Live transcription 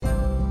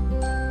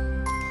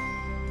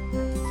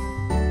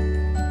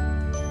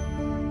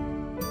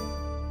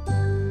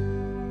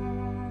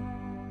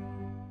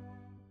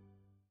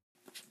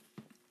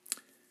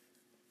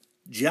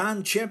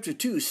John chapter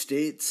 2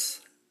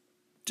 states,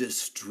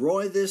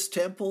 "Destroy this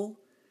temple,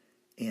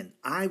 and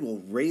I will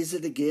raise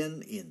it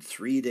again in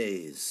 3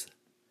 days."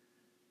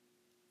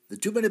 The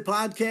 2-Minute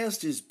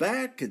Podcast is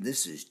back, and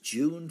this is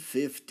June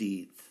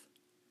 15th.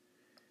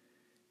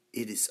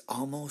 It is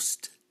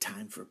almost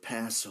time for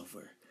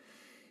Passover.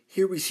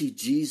 Here we see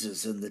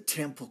Jesus in the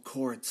temple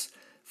courts,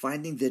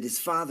 finding that his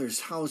Father's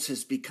house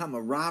has become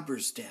a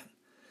robber's den.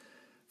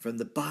 From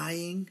the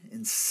buying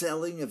and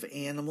selling of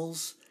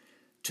animals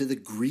to the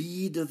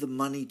greed of the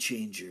money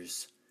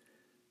changers,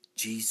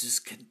 Jesus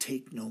can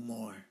take no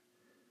more.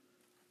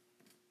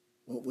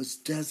 What was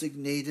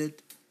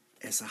designated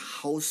as a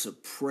house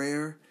of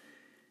prayer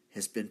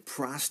has been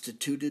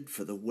prostituted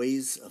for the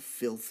ways of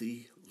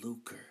filthy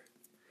lucre.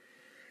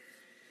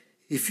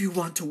 If you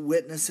want to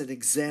witness an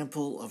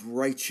example of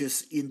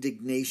righteous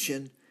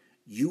indignation,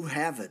 you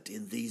have it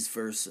in these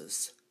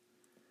verses.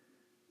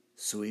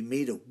 So he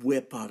made a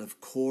whip out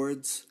of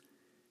cords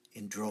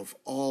and drove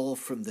all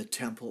from the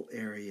temple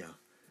area,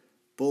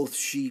 both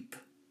sheep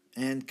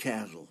and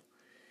cattle.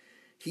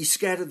 He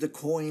scattered the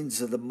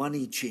coins of the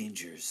money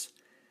changers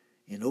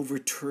and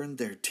overturned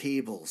their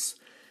tables.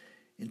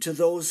 And to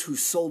those who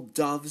sold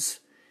doves,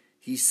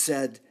 he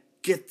said,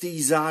 "Get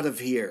these out of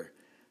here.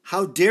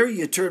 How dare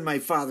you turn my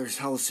Father's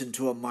house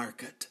into a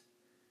market?"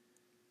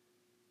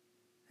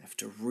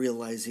 After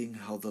realizing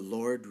how the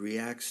Lord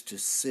reacts to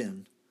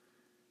sin,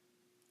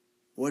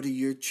 what are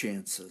your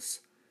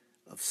chances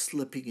of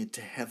slipping into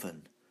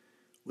heaven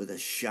with a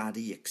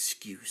shoddy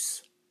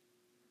excuse?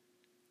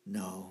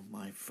 No,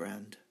 my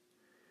friend,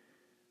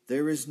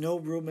 there is no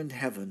room in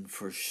heaven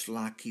for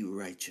schlocky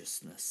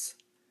righteousness.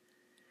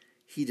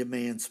 He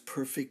demands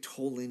perfect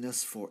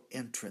holiness for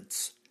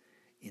entrance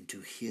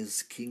into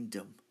his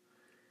kingdom.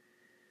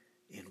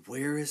 And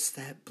where is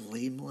that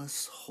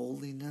blameless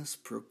holiness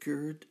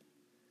procured?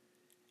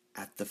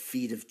 At the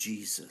feet of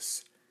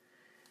Jesus.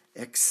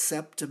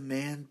 Except a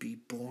man be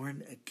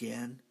born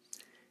again,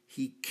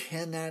 he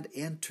cannot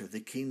enter the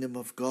kingdom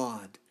of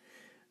God.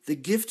 The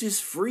gift is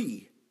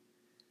free.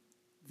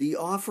 The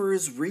offer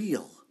is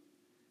real,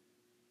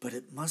 but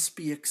it must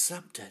be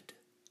accepted.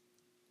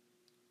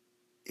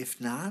 If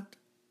not,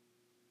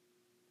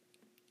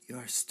 you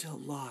are still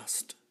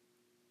lost.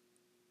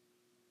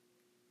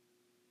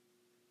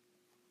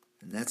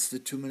 And that's the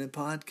 2-Minute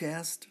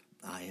Podcast.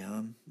 I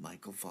am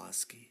Michael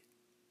Foskey.